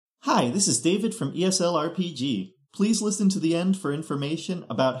Hi, this is David from ESL RPG. Please listen to the end for information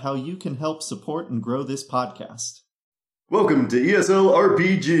about how you can help support and grow this podcast. Welcome to ESL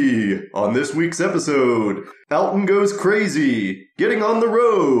RPG. On this week's episode, Alton goes crazy, getting on the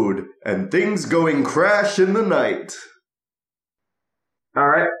road, and things going crash in the night.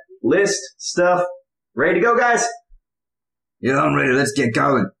 Alright, list, stuff, ready to go, guys? Yeah, I'm ready. Let's get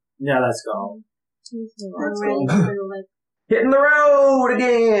going. Yeah, let's go. Hitting the road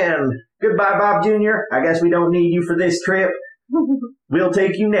again. Goodbye, Bob Jr. I guess we don't need you for this trip. We'll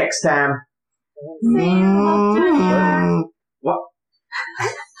take you next time. What?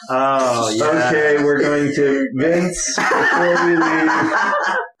 Oh, yeah. Okay, we're going to Vince, before we leave.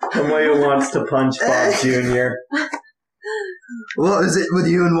 Kamaya wants to punch Bob Jr. What is it with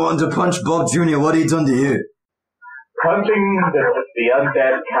you and wanting to punch Bob Jr.? What he done to you? Punching the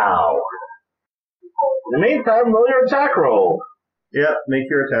undead cow. In the meantime, roll your attack roll. Yep, make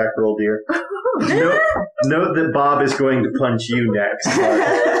your attack roll, dear. Note that Bob is going to punch you next.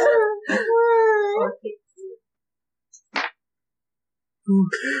 Okay.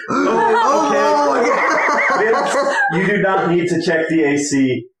 Vince, you do not need to check the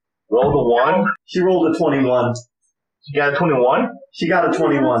AC. Roll the 1. She rolled a 21. She got a 21? She got a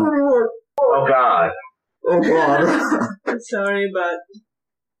 21. Oh, God. Oh, God. I'm sorry, but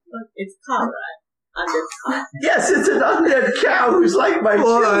it's cow, right? Undead cow. Yes, it's an undead cow who's like my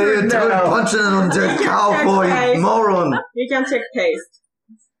What are you children doing now. punching an undead cow for, you moron? You can check taste.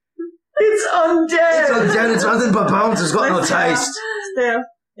 It's undead. It's undead. It's nothing but bones. It's got no taste. Still,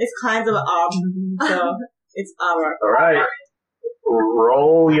 it's kind of herb, so it's our. Alright.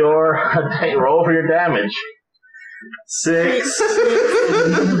 Roll for your damage. 6.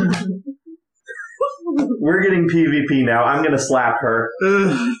 We're getting PvP now. I'm gonna slap her.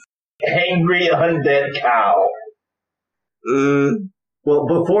 Angry undead cow. Well,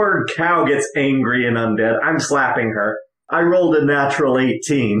 before cow gets angry and undead, I'm slapping her. I rolled a natural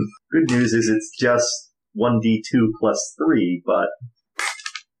 18. Good news is it's just 1d2 plus 3, but...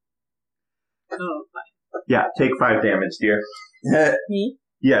 Oh, Yeah, take 5 damage, dear. me?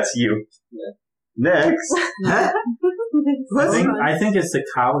 Yes, you. Yeah. Next. I think it's the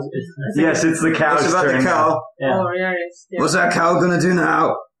cows. Yes, it's the cow's What's about turn the cow? now. Yeah. Oh, yeah, it's still. What's that cow gonna do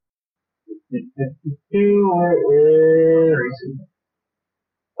now? I'm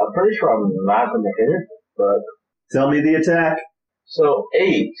pretty sure I'm not going to hit it, but... Tell me the attack. So,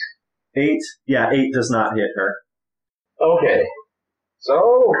 8. 8? Yeah, 8 does not hit her. Okay.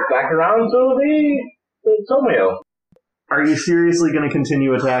 So, back around to the toenail. Are you seriously going to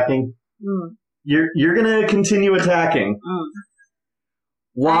continue attacking? Mm. You're going to continue attacking. Mm.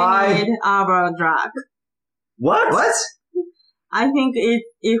 Why? I need our drug. What? What? I think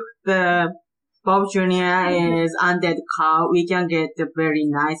if the Bob Jr. is undead cow, we can get the very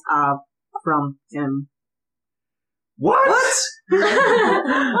nice herb from him. What?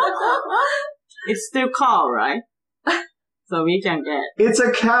 It's still cow, right? So we can get. It's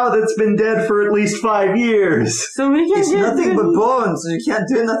a cow that's been dead for at least 5 years. So we can It's get. nothing but bones. You can't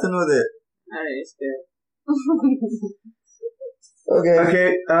do nothing with it. That is good.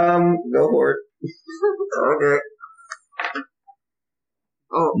 Okay, go for it. Okay.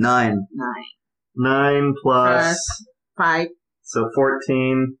 Oh, 9. 9 plus, 5. so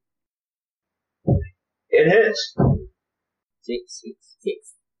 14. It hits. 6.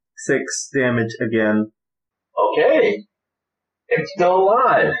 6 damage again. Okay. It's still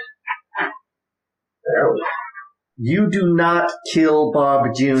alive. There we go. You do not kill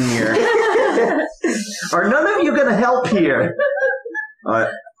Bob Jr. Are none of you gonna help here?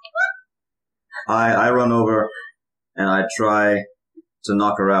 I run over and I try to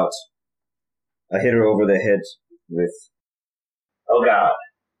knock her out. I hit her over the head with. Oh, God.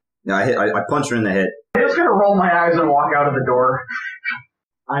 Yeah, I punch her in the head. I'm just gonna roll my eyes and walk out of the door.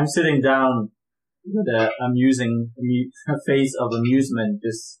 I'm sitting down. I'm using a face of amusement,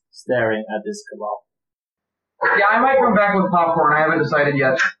 just staring at this cabal. Yeah, I might come back with popcorn. I haven't decided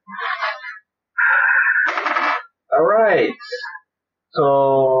yet. Alright.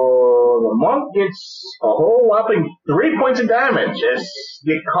 So, the monk gets a whole whopping 3 points of damage as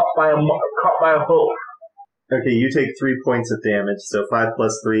you get caught by a hook. Okay, you take 3 points of damage, so 5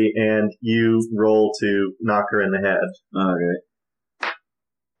 plus 3, and you roll to knock her in the head. Okay.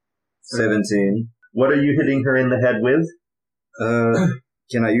 17. What are you hitting her in the head with?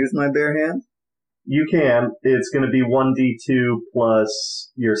 Can I use my bare hand? You can. It's going to be 1d2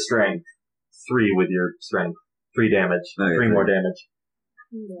 plus your strength. 3 with your strength. 3 damage. Okay, 3 more damage.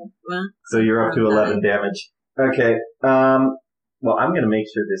 Yeah. So you're up to 11 damage. Okay. Well, I'm going to make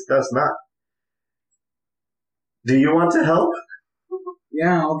sure this does not. Do you want to help?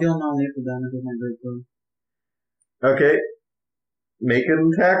 Yeah, I'll be on my lethal damage with my great bow. Okay. Make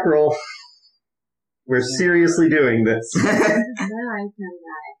an attack roll. We're seriously doing this. Then I can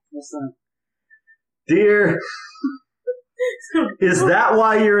die. What's that? Dear, is that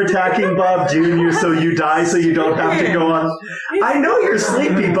why you're attacking Bob Jr. so you die so you don't have to go on? I know you're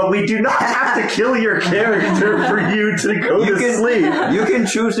sleepy, but we do not have to kill your character for you to go to sleep. You can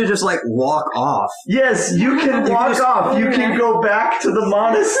choose to just, like, walk off. Yes, you can walk off. You can go back to the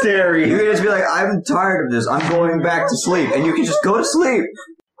monastery. You can just be like, I'm tired of this. I'm going back to sleep. And you can just go to sleep.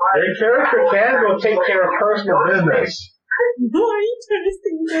 Your character can go take care of personal business. No, are you trying to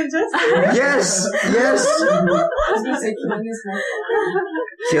think they're just Yes! Yes! I was going to say killing is more fun.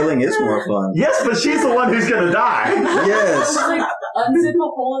 Killing is more fun. Yes, but she's the one who's going to die. Yes! Like, unzip a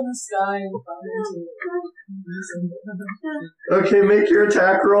hole in the sky and Okay, make your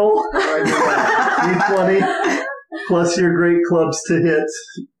attack roll. D20 plus your great clubs to hit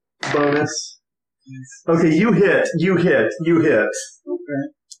bonus. Okay, you hit. Okay.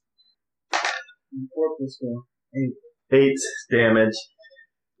 4 plus 4. 8. 8 damage.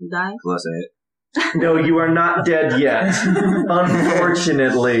 Die? Plus 8. No, you are not dead yet.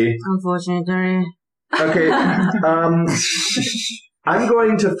 Unfortunately. Unfortunately. Okay, I'm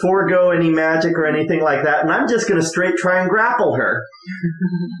going to forego any magic or anything like that, and I'm just going to straight try and grapple her.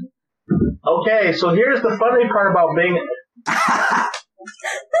 Okay, so here's the funny part about being...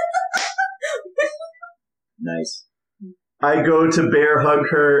 Nice. I go to bear hug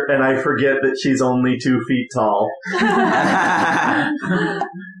her, and I forget that she's only 2 feet tall.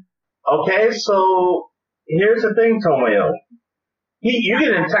 Okay, so here's the thing, Tomoyo. You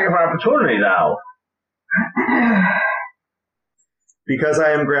get an attack of opportunity now. Because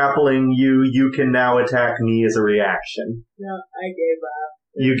I am grappling you, you can now attack me as a reaction. No, I gave up.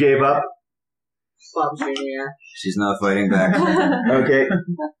 You gave up? Bob Jr. She's not fighting back. Okay.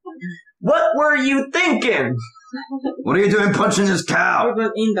 What were you thinking? What are you doing punching this cow?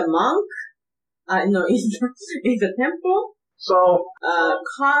 But in the monk, no, in the temple, So,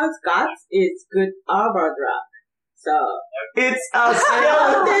 cow's guts is good arbor drug. So It's a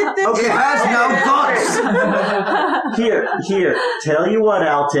skeleton. Okay, has no guts. Here. Tell you what,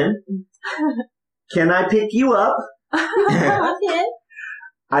 Alton. Can I pick you up? Okay.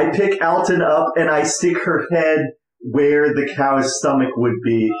 I pick Alton up and I stick her head where the cow's stomach would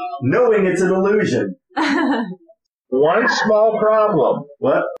be, knowing it's an illusion. one small problem.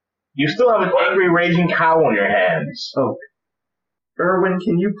 What? You still have an angry, raging cow on your hands. Oh. Erwin,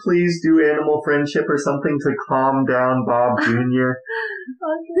 can you please do animal friendship or something to calm down Bob Jr.?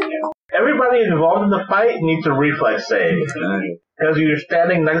 Everybody involved in the fight needs a reflex save. Because you're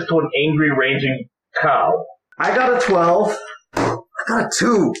standing next to an angry, raging cow. I got a 12. I got a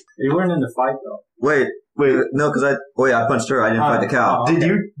 2. You weren't in the fight, though. Wait, no, because I punched her. I didn't fight the cow. Did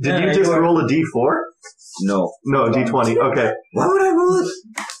you just roll a d4? No. No, d20. Okay. Why would I roll it?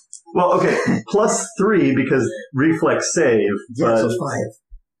 Well, okay. Plus 3 because reflex save. Yeah, so but- 5.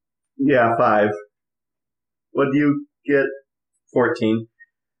 Yeah, 5. What do you get? 14.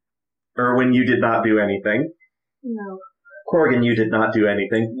 Erwin, you did not do anything. No. Corgan, you did not do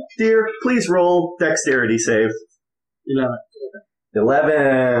anything. Dear, please roll dexterity save.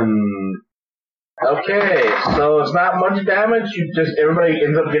 11. Okay, so it's not much damage. Everybody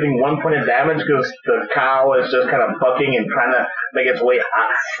ends up getting 1 point of damage because the cow is just kind of bucking and trying to make its way out,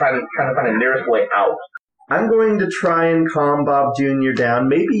 trying to find the nearest way out. I'm going to try and calm Bob Jr. down.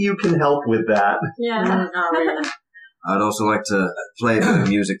 Maybe you can help with that. Yeah. Not really. I'd also like to play a bit of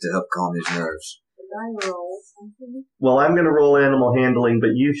music to help calm his nerves. Did I roll something? Well, I'm going to roll animal handling,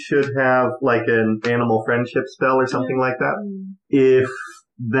 but you should have like an animal friendship spell or something like that. If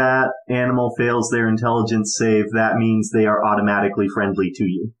that animal fails their intelligence save, that means they are automatically friendly to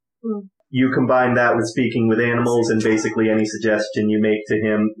you. You combine that with speaking with animals, and basically any suggestion you make to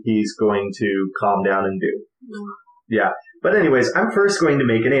him, he's going to calm down and do. Yeah. But anyways, I'm first going to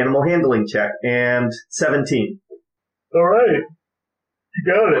make an animal handling check, and 17. Alright. You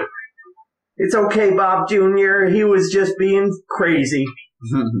got it. It's okay, Bob Jr. He was just being crazy.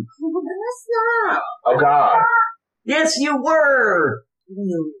 That's not. Oh God. Yes, you were!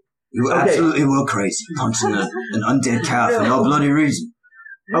 You absolutely were crazy, punching an undead cow for no bloody reason.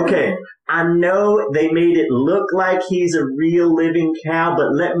 Okay, I know they made it look like he's a real living cow,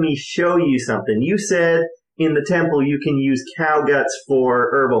 but let me show you something. You said in the temple you can use cow guts for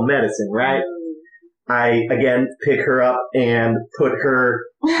herbal medicine, right? I, again, pick her up and put her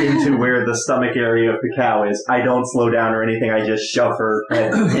into where the stomach area of the cow is. I don't slow down or anything, I just shove her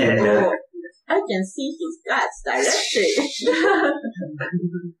head in there. I can see his guts directly.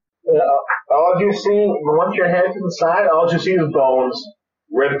 All you see, once your head's inside, all you see is bones.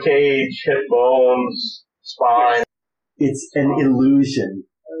 rib cage, hip bones, spine. It's an illusion.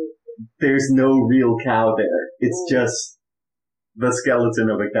 There's no real cow there. It's just the skeleton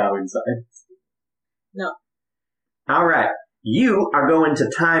of a cow inside. No. Alright. You are going to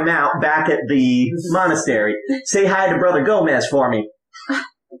time out back at the monastery. Say hi to Brother Gomez for me.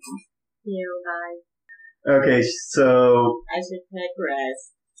 Okay, so I should take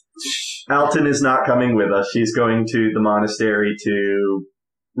rest. Alton is not coming with us. She's going to the monastery to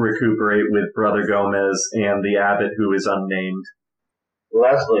recuperate with Brother Gomez and the abbot who is unnamed.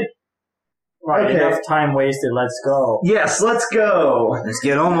 Leslie. Right, Okay. enough time wasted. Let's go. Yes, let's go. Let's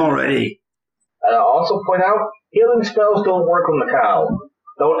get on already. Also point out, healing spells don't work on the cow.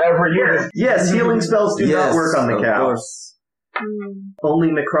 Don't ever use it. Yes, healing spells do not work on the of cow. course. Only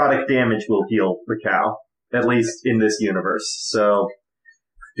necrotic damage will heal the cow, at least in this universe. So,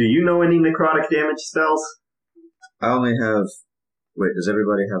 do you know any necrotic damage spells? I only have... Wait, does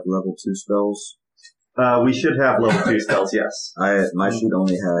everybody have level 2 spells? We should have level 2 spells, yes. My sheet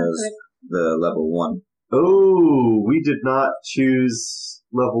only has the level 1. Oh, we did not choose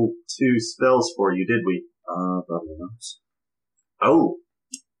level 2 spells for you, did we? Probably not. Oh.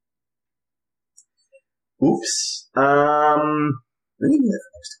 Oops.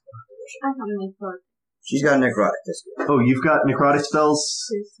 She's got necrotic. That's good. Oh, you've got necrotic spells?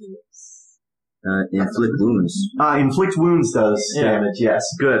 Inflict wounds. Inflict wounds does damage, yes.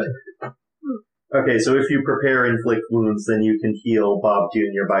 Good. Okay, so if you prepare inflict wounds, then you can heal Bob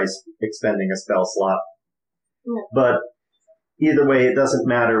Jr. by expending a spell slot. But either way, it doesn't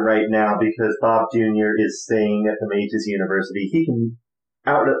matter right now because Bob Jr. is staying at the Mages University. He can,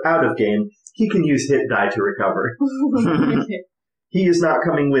 out of game, he can use hit die to recover. He is not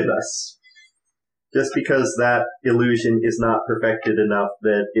coming with us. Just because that illusion is not perfected enough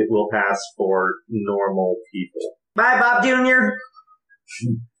that it will pass for normal people. Bye, Bob Jr.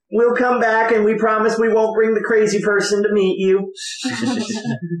 We'll come back and we promise we won't bring the crazy person to meet you.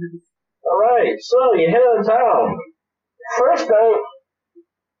 Alright, so you head out of town. First out,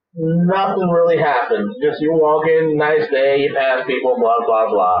 nothing really happens. Just you walk in, nice day, you pass people, blah, blah,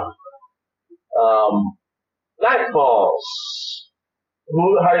 blah. Night falls.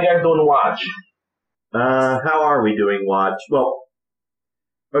 How you guys doing to watch? How are we doing watch? Well,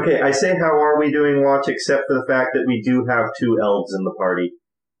 okay, I say how are we doing watch except for the fact that we do have 2 elves in the party.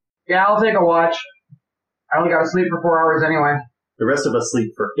 Yeah, I'll take a watch. I only gotta sleep for 4 hours anyway. The rest of us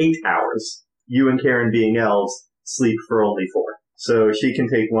sleep for 8 hours. You and Karen being elves sleep for only 4. So she can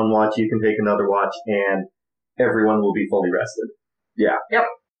take 1 watch, you can take another watch, and everyone will be fully rested. Yeah. Yep.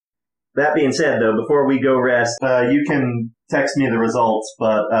 That being said, though, before we go rest, you can text me the results,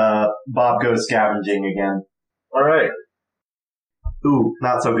 but Bob goes scavenging again. Alright. Ooh,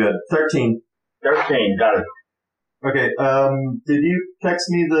 not so good. 13. 13, got it. Okay, did you text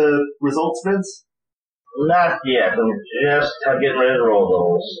me the results, Vince? Not yet, I'm just getting ready to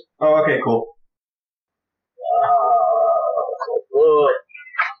roll those. Oh, okay, cool. Good.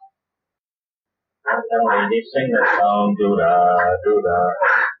 These things are do-da.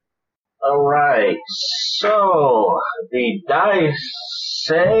 Alright, so, the dice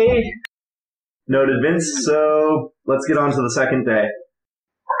say... Noted, Vince, so let's get on to the second day.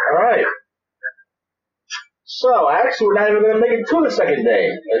 Alright. So, actually, we're not even going to make it to the second day.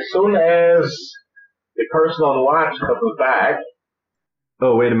 As soon as the person on watch comes back...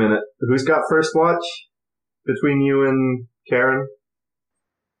 Oh, wait a minute. Who's got first watch between you and Karen?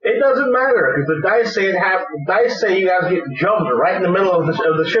 It doesn't matter, because the dice say you guys get jumped right in the middle of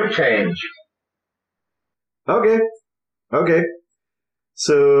the shift change. Okay.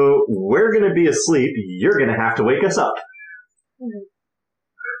 So, we're gonna be asleep. You're gonna have to wake us up.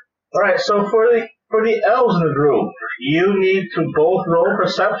 Alright, so for the elves in the group, you need to both roll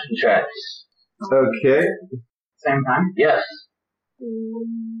perception checks. Okay. Same time? Yes.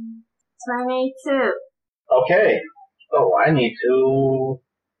 22. Okay. Oh, I need to...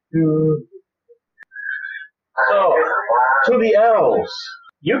 So, to the elves,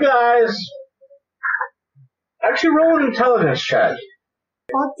 you guys actually roll an intelligence check.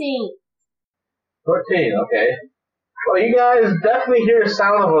 14. 14, okay. Well, you guys definitely hear the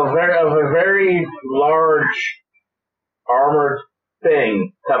sound of a very large armored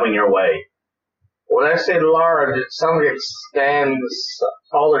thing coming your way. When I say large, it sounds like it stands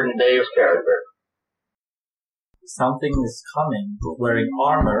taller than Dave's character. Something is coming, wearing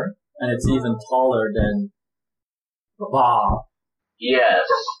armor, and it's even taller than Bob. Yes.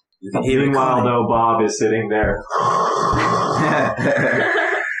 Meanwhile, though, Bob is sitting there.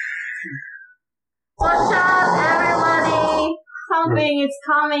 Watch out, everybody! something is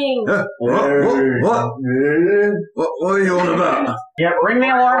coming. What are you on about? Yep, ring the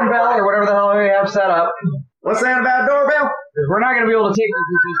alarm bell or whatever the hell we have set up. What's that about a doorbell? Because we're not going to be able to take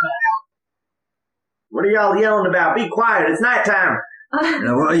this back. What are y'all yelling about? Be quiet, it's nighttime.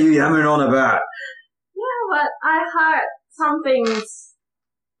 Now, what are you yammering on about? Yeah, but I heard something's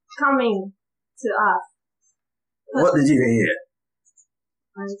coming to us. What did you hear?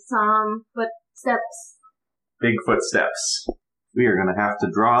 Some footsteps. Big footsteps. We are going to have to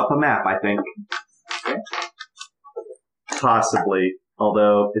draw up a map, I think. Possibly.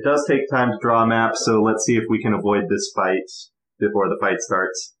 Although, it does take time to draw a map, so let's see if we can avoid this fight before the fight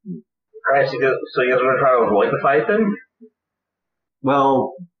starts. Alright, so you guys want to try to avoid the fight then?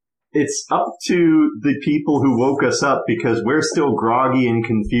 Well, it's up to the people who woke us up because we're still groggy and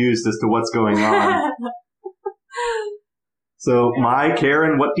confused as to what's going on. So,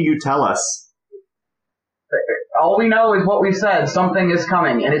 Karen, what do you tell us? All we know is what we said. Something is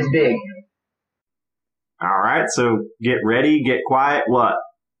coming, and it's big. Alright, so get ready, get quiet, what?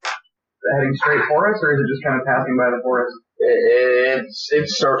 Heading straight for us, or is it just kind of passing by the forest?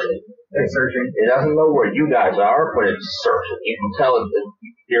 It's searching. It's searching. It doesn't know where you guys are, but it's searching. You can tell it,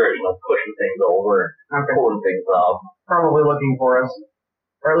 you hear it, pushing things over, pulling things up. Probably looking for us.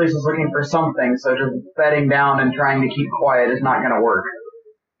 Or at least it's looking for something, so just bedding down and trying to keep quiet is not going to work.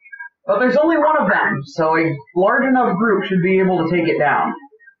 But there's only one of them, so a large enough group should be able to take it down.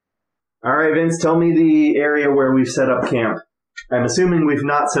 Alright, Vince, tell me the area where we've set up camp. I'm assuming we've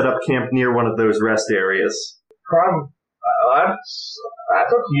not set up camp near one of those rest areas.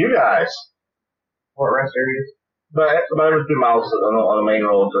 That's up to you guys. What rest areas? But it's about 2 miles on the main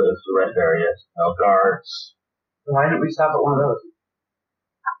road to the rest areas. No guards. Why didn't we stop at one of those?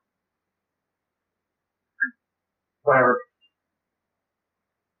 Whatever.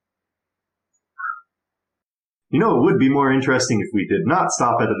 You know, it would be more interesting if we did not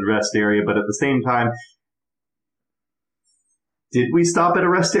stop at a rest area, but at the same time, did we stop at a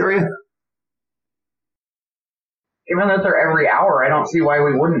rest area? Given that they're every hour, I don't see why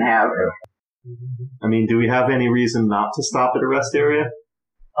we wouldn't have. I mean, do we have any reason not to stop at a rest area?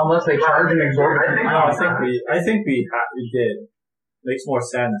 Unless they charge an exorbitant. No, I think we did. Makes more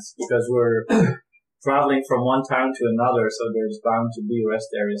sense because we're traveling from one town to another, so there's bound to be rest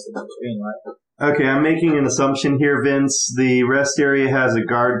areas in between, right? Okay, I'm making an assumption here, Vince. The rest area has a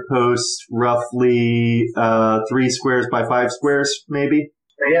guard post roughly 3 squares by 5 squares, maybe?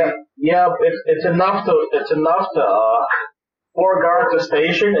 Yeah, it's enough to 4 guards a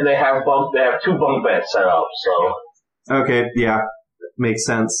station, and they have 2 bunk beds set up, so. Okay, yeah, makes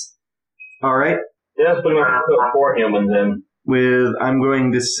sense. Alright. Yeah, that's big enough to put 4 humans in. I'm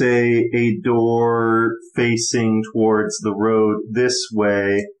going to say a door facing towards the road this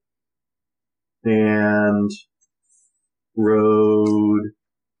way, and road,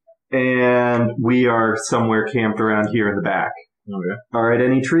 and we are somewhere camped around here in the back. Okay. Alright,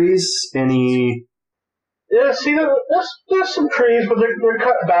 any trees? Any... Yeah, see, there's some trees, but they're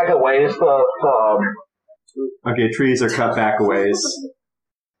cut back a ways. Okay, trees are cut back a ways.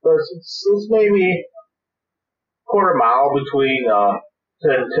 It's maybe quarter mile between to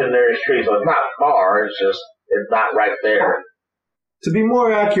the nearest tree, so it's not far, it's not right there. To be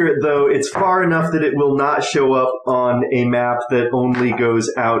more accurate, though, it's far enough that it will not show up on a map that only goes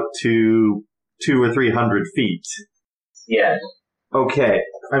out to 200 or 300 feet. Yes. Okay,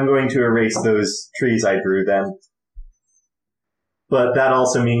 I'm going to erase those trees I drew then. But that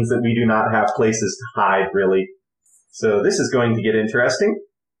also means that we do not have places to hide, really. So this is going to get interesting.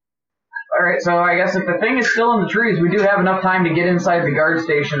 Alright, so I guess if the thing is still in the trees, we do have enough time to get inside the guard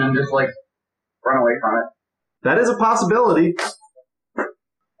station and just, run away from it. That is a possibility.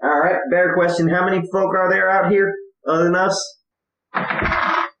 Alright, better question. How many folk are there out here other than us?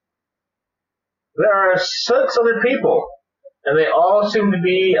 There are 6 other people, and they all seem to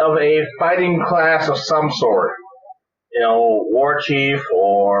be of a fighting class of some sort. War chief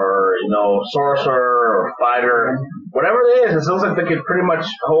or, sorcerer or fighter. Whatever it is, it sounds like they could pretty much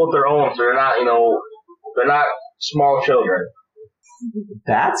hold their own, so they're not small children.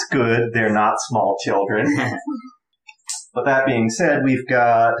 That's good. They're not small children. But that being said, we've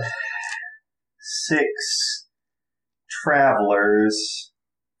got 6 travelers,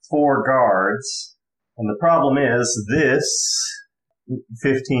 4 guards, and the problem is this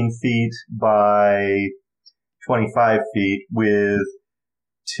 15 feet by 25 feet with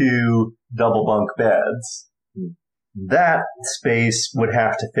 2 double bunk beds. That space would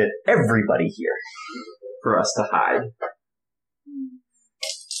have to fit everybody here for us to hide.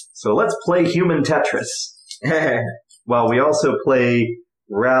 So let's play Human Tetris. While we also play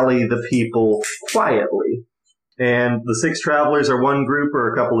Rally the People Quietly. And the 6 travelers are one group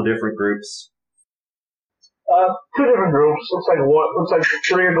or a couple of different groups? 2 different groups. Looks like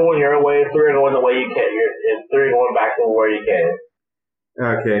 3 are going your way, 3 are going the way you came, and 3 are going back to where you came.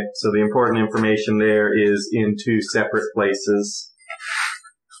 Okay, so the important information there is in 2 separate places.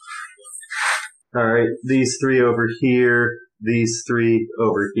 Alright, these 3 over here, these 3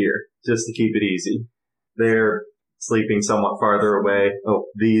 over here, just to keep it easy. They're sleeping somewhat farther away. Oh,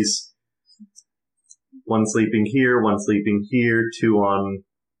 these, one sleeping here, 2 on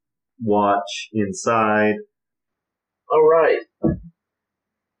watch inside. Alright.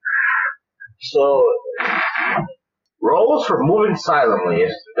 So, rolls for moving silently,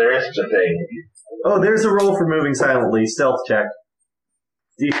 if there is such a thing. Oh, there's a roll for moving silently. Stealth check.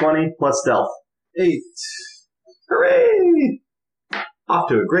 D20 plus stealth. 8. Hooray! Off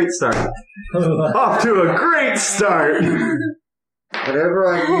to a great start. Whenever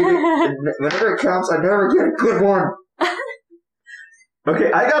it counts, I never get a good one.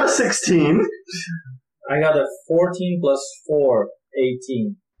 Okay, I got a 16. I got a 14 plus 4,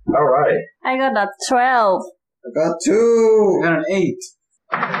 18. Alright. I got a 12. I got 2. I got an 8.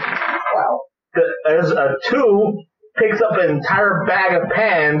 Wow. As a 2 picks up an entire bag of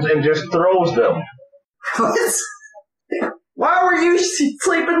pans and just throws them. What? Why were you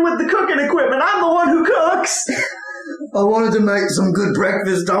sleeping with the cooking equipment? I'm the one who cooks! I wanted to make some good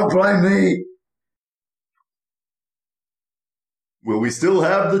breakfast, don't blame me. Will we still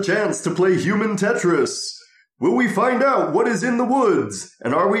have the chance to play Human Tetris? Will we find out what is in the woods?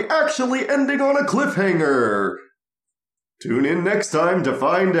 And are we actually ending on a cliffhanger? Tune in next time to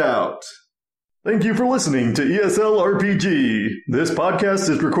find out. Thank you for listening to ESL RPG. This podcast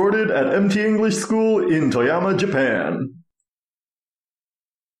is recorded at MT English School in Toyama, Japan.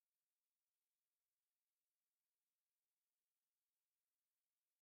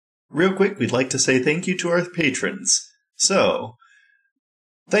 Real quick, we'd like to say thank you to our patrons. So,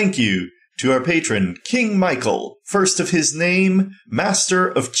 thank you to our patron, King Michael, first of his name, master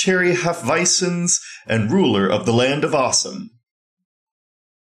of Cherry Halfweissens, and ruler of the Land of Awesome.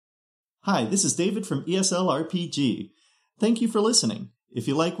 Hi, this is David from ESL RPG. Thank you for listening. If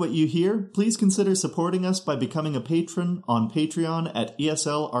you like what you hear, please consider supporting us by becoming a patron on Patreon at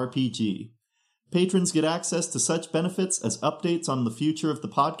ESL RPG. Patrons get access to such benefits as updates on the future of the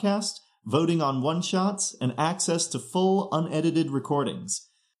podcast, voting on one-shots, and access to full, unedited recordings.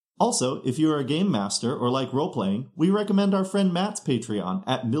 Also, if you are a game master or like role-playing, we recommend our friend Matt's Patreon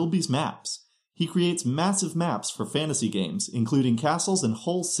at Milby's Maps. He creates massive maps for fantasy games, including castles and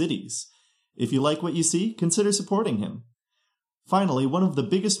whole cities. If you like what you see, consider supporting him. Finally, one of the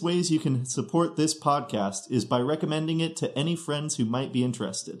biggest ways you can support this podcast is by recommending it to any friends who might be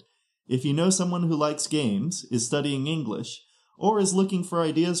interested. If you know someone who likes games, is studying English, or is looking for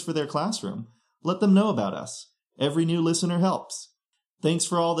ideas for their classroom, let them know about us. Every new listener helps. Thanks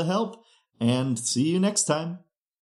for all the help, and see you next time.